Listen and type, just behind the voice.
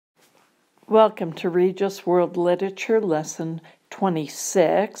Welcome to RGES World Literature, Lesson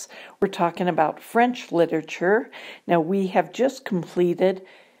 26. We're talking about French literature. Now, we have just completed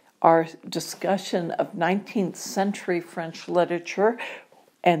our discussion of 19th century French literature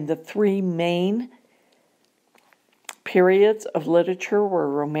and the three main periods of literature were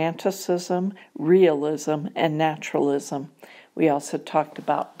Romanticism, Realism, and Naturalism. We also talked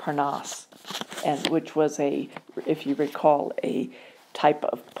about Parnasse, which was if you recall, a type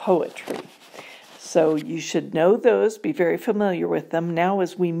of poetry. So you should know those, be very familiar with them. Now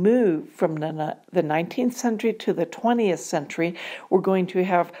as we move from the 19th century to the 20th century, we're going to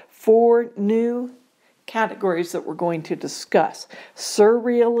have four new categories that we're going to discuss.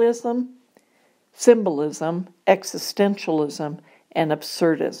 Surrealism, symbolism, existentialism, and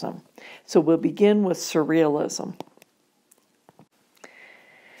absurdism. So we'll begin with surrealism.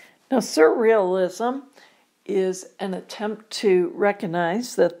 Now surrealism is an attempt to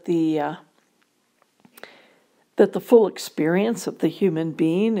recognize that the full experience of the human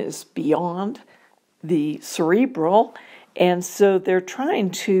being is beyond the cerebral, and so they're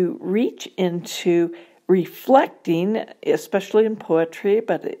trying to reach into reflecting, especially in poetry,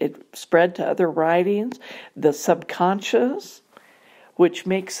 but it spread to other writings, the subconscious, which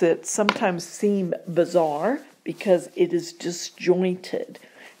makes it sometimes seem bizarre because it is disjointed.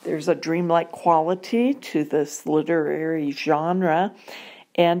 There's a dreamlike quality to this literary genre,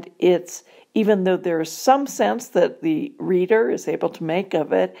 and it's even though there is some sense that the reader is able to make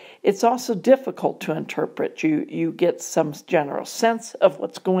of it, it's also difficult to interpret. You get some general sense of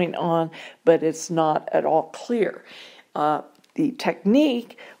what's going on, but it's not at all clear. The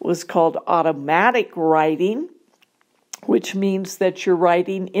technique was called automatic writing, which means that you're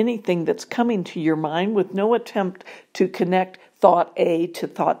writing anything that's coming to your mind with no attempt to connect thought A to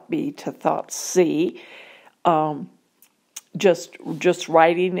thought B to thought C. Just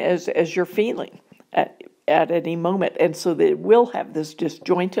writing as you're feeling at any moment. And so they will have this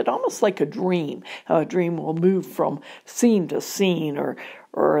disjointed, almost like a dream, how a dream will move from scene to scene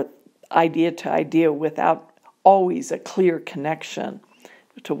or idea to idea without always a clear connection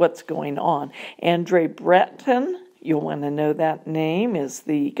to what's going on. André Breton, you'll want to know that name, is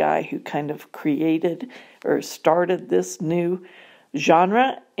the guy who kind of created or started this new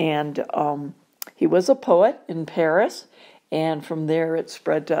genre. And he was a poet in Paris. And from there it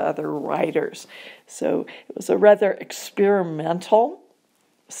spread to other writers. So it was a rather experimental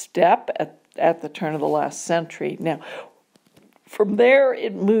step at the turn of the last century. Now, from there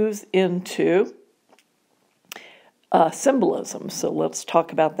it moves into symbolism. So let's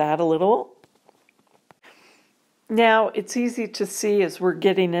talk about that a little. Now, it's easy to see as we're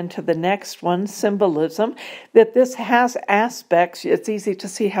getting into the next one, symbolism, that this has aspects. It's easy to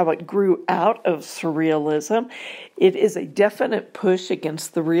see how it grew out of surrealism. It is a definite push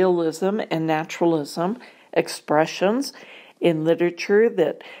against the realism and naturalism expressions in literature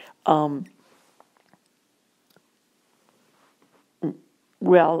that,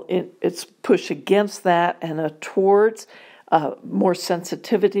 it's push against that and towards more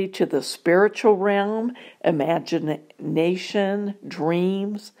sensitivity to the spiritual realm, imagination,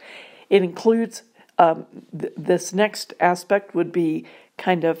 dreams. It includes, this next aspect would be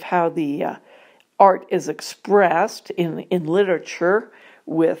kind of how the art is expressed in literature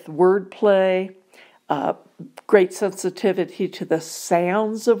with wordplay, great sensitivity to the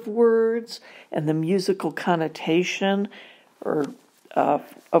sounds of words and the musical connotation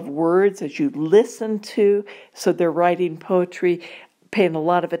of words as you listen to. So they're writing poetry, paying a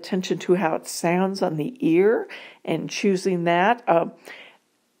lot of attention to how it sounds on the ear and choosing that.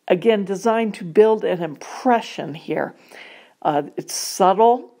 Again, designed to build an impression here. It's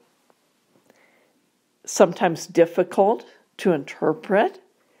subtle, sometimes difficult to interpret.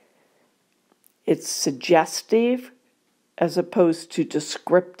 It's suggestive as opposed to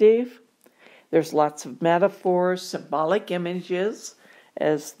descriptive. There's lots of metaphors, symbolic images,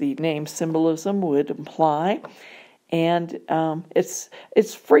 as the name symbolism would imply. And it's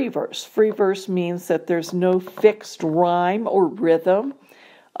free verse. Free verse means that there's no fixed rhyme or rhythm.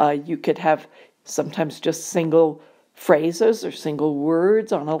 You could have sometimes just single phrases or single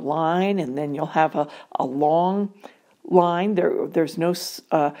words on a line, and then you'll have a long line. There's no.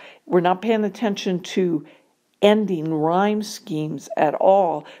 We're not paying attention to ending rhyme schemes at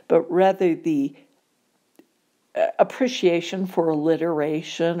all, but rather the appreciation for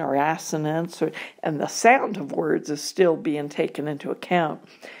alliteration or assonance, and the sound of words is still being taken into account.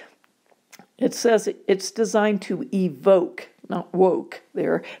 It says it's designed to evoke, not woke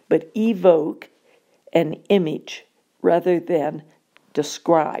there, but evoke an image rather than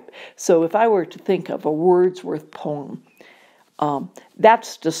describe. So if I were to think of a Wordsworth poem,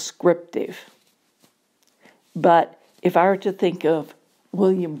 That's descriptive. But if I were to think of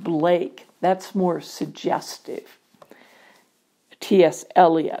William Blake, that's more suggestive. T.S.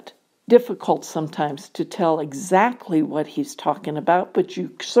 Eliot, difficult sometimes to tell exactly what he's talking about, but you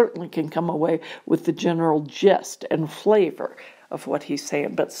certainly can come away with the general gist and flavor of what he's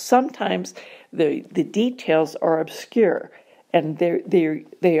saying. But sometimes the details are obscure, and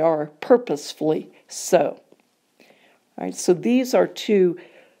they are purposefully so. All right, so these are two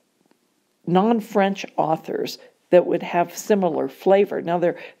non-French authors that would have similar flavor. Now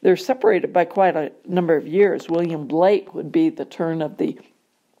they're separated by quite a number of years. William Blake would be the turn of the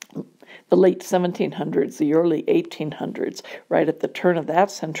late 1700s, the early 1800s, right at the turn of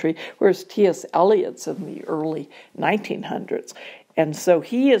that century, whereas T.S. Eliot's in the early 1900s. And so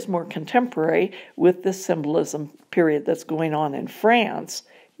he is more contemporary with the symbolism period that's going on in France,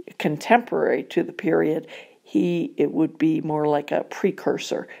 contemporary to the period. It would be more like a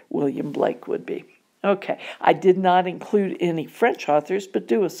precursor, William Blake would be. Okay, I did not include any French authors, but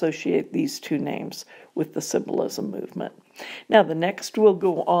do associate these two names with the symbolism movement. Now, the next we'll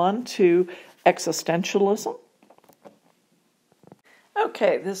go on to existentialism.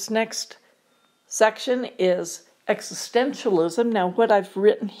 Okay, this next section is existentialism. Now, what I've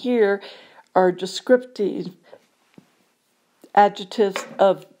written here are descriptive adjectives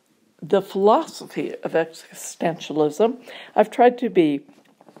of the philosophy of existentialism. I've tried to be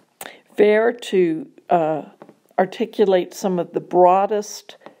fair to articulate some of the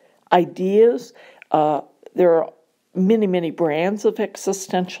broadest ideas. There are many, many brands of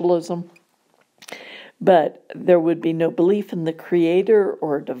existentialism, but there would be no belief in the creator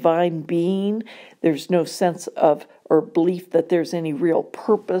or divine being. There's no sense of or belief that there's any real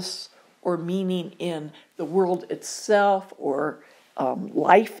purpose or meaning in the world itself or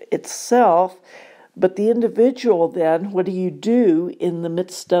life itself. But the individual then, what do you do in the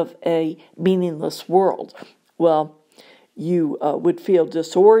midst of a meaningless world? Well, you would feel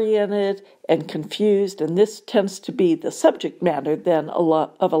disoriented and confused, and this tends to be the subject matter then a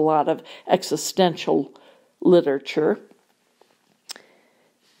lot of existential literature.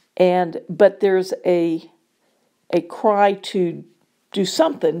 But there's a cry to do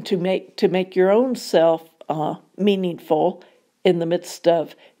something to make your own self meaningful in the midst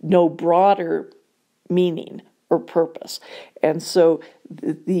of no broader meaning or purpose. And so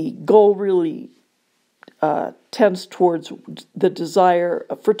the goal really tends towards the desire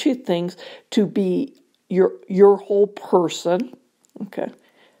for two things: to be your whole person. Okay,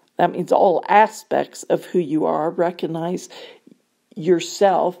 that means all aspects of who you are. Recognize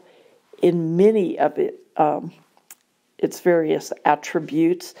yourself in many of its various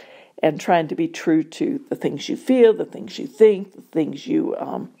attributes, and trying to be true to the things you feel, the things you think, the things you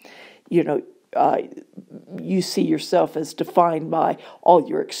you see yourself as defined by all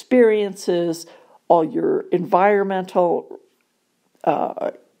your experiences, all your environmental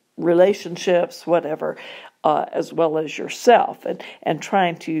relationships, whatever, as well as yourself, and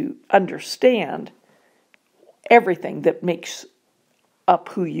trying to understand everything that makes up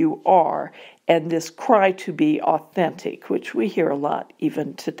who you are, and this cry to be authentic, which we hear a lot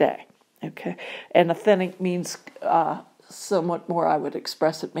even today. Okay, and authentic means somewhat more, I would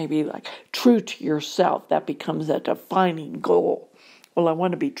express it maybe like true to yourself. That becomes a defining goal. Well, I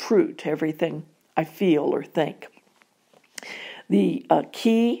want to be true to everything I feel or think. The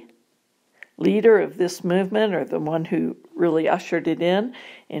key leader of this movement, or the one who really ushered it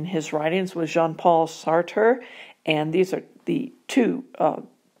in his writings, was Jean-Paul Sartre, and these are the two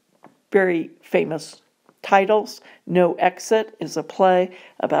very famous titles. No Exit is a play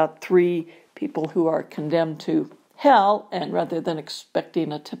about three people who are condemned to hell, and rather than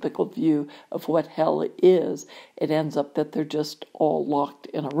expecting a typical view of what hell is, it ends up that they're just all locked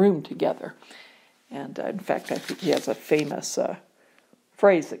in a room together. And in fact, I think he has a famous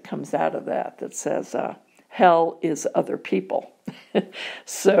phrase that comes out of that says, hell is other people.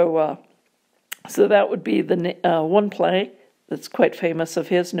 So that would be the one play that's quite famous of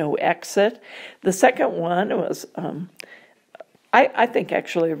his, No Exit. The second one was, I think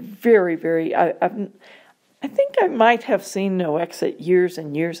actually very, very, I think I might have seen No Exit years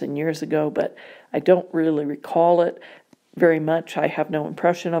and years and years ago, but I don't really recall it very much. I have no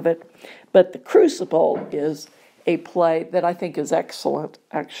impression of it. But The Crucible is a play that I think is excellent,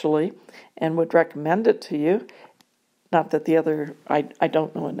 actually, and would recommend it to you. Not that the other, I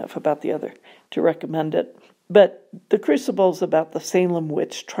don't know enough about the other to recommend it. But The Crucible is about the Salem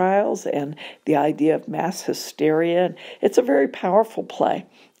witch trials and the idea of mass hysteria. And it's a very powerful play,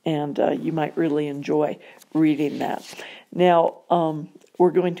 and you might really enjoy reading that. Now, we're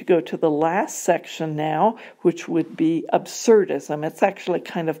going to go to the last section now, which would be absurdism. It's actually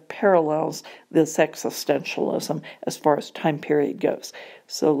kind of parallels this existentialism as far as time period goes.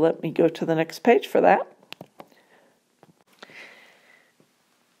 So let me go to the next page for that.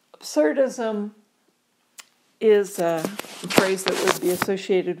 Absurdism is a phrase that would be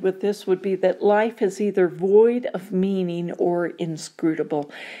associated with this would be that life is either void of meaning or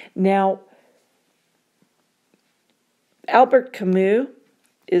inscrutable. Now, Albert Camus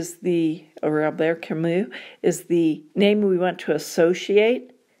is the name we want to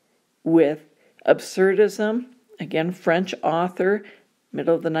associate with absurdism. Again, French author,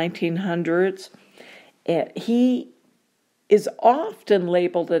 middle of the 1900s. And he is often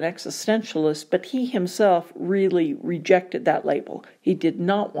labeled an existentialist, but he himself really rejected that label. He did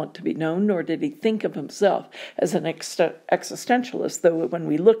not want to be known, nor did he think of himself as an existentialist, though when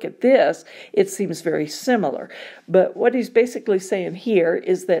we look at this, it seems very similar. But what he's basically saying here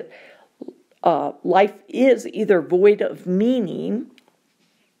is that life is either void of meaning,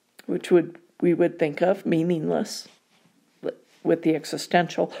 which we would think of meaningless, with the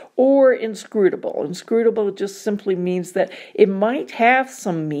existential, or inscrutable. Inscrutable just simply means that it might have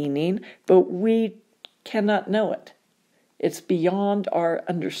some meaning, but we cannot know it. It's beyond our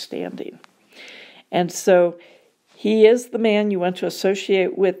understanding. And so he is the man you want to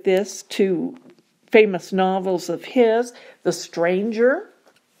associate with this. Two famous novels of his, The Stranger,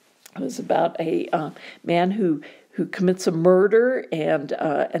 was about a man who commits a murder and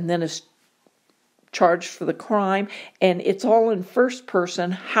then is charged for the crime, and it's all in first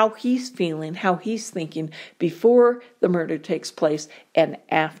person, how he's feeling, how he's thinking before the murder takes place and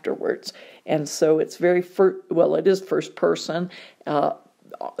afterwards. And so it's it is first person,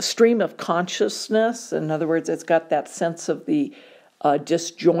 stream of consciousness. In other words, it's got that sense of the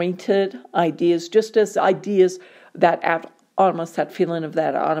disjointed ideas, just as ideas that almost that feeling of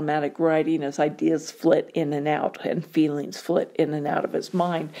that automatic writing as ideas flit in and out and feelings flit in and out of his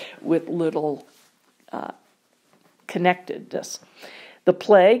mind with little connectedness. The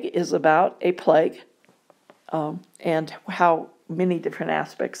Plague is about a plague and how many different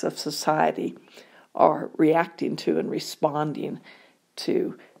aspects of society are reacting to and responding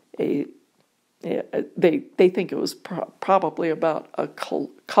to they think it was probably about a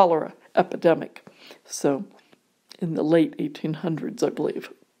cholera epidemic. So in the late 1800s, I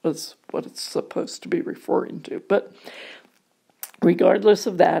believe, was what it's supposed to be referring to. But regardless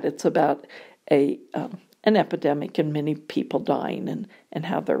of that, it's about an epidemic and many people dying and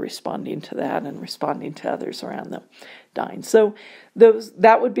how they're responding to that and responding to others around them dying. So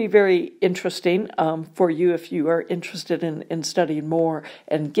that would be very interesting for you if you are interested in studying more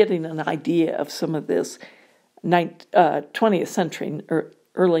and getting an idea of some of this 20th century or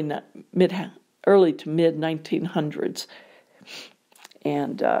early to mid 1900s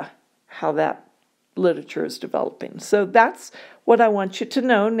and how that literature is developing. So that's what I want you to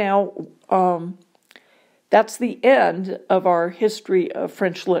know. Now, that's the end of our history of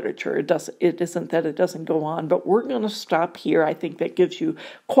French literature. It isn't that it doesn't go on, but we're going to stop here. I think that gives you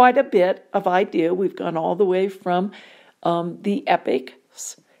quite a bit of idea. We've gone all the way from the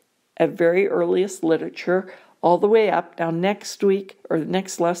epics, at very earliest literature, all the way up. Now, next week, or the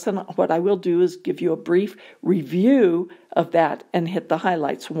next lesson, what I will do is give you a brief review of that and hit the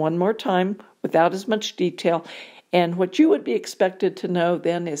highlights one more time without as much detail. And what you would be expected to know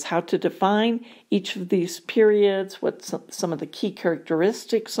then is how to define each of these periods, what some of the key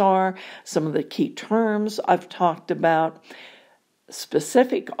characteristics are, some of the key terms I've talked about,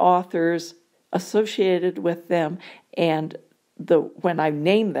 specific authors associated with them, and when I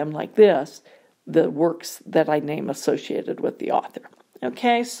name them like this, the works that I name associated with the author.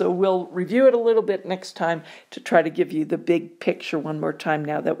 Okay, so we'll review it a little bit next time to try to give you the big picture one more time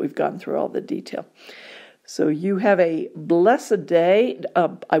now that we've gone through all the detail. So you have a blessed day.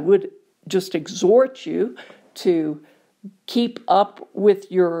 I would just exhort you to keep up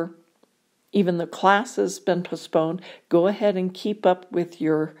with even the class has been postponed, go ahead and keep up with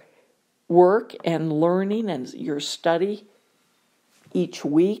your work and learning and your study each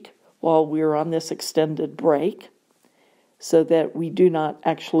week while we're on this extended break, so that we do not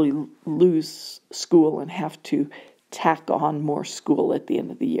actually lose school and have to tack on more school at the end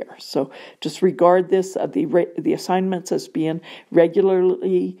of the year. So just regard this, the assignments as being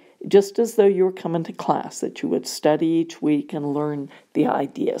regularly, just as though you were coming to class, that you would study each week and learn the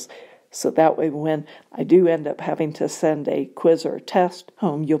ideas. So that way when I do end up having to send a quiz or a test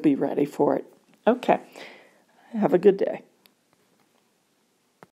home, you'll be ready for it. Okay. Have a good day.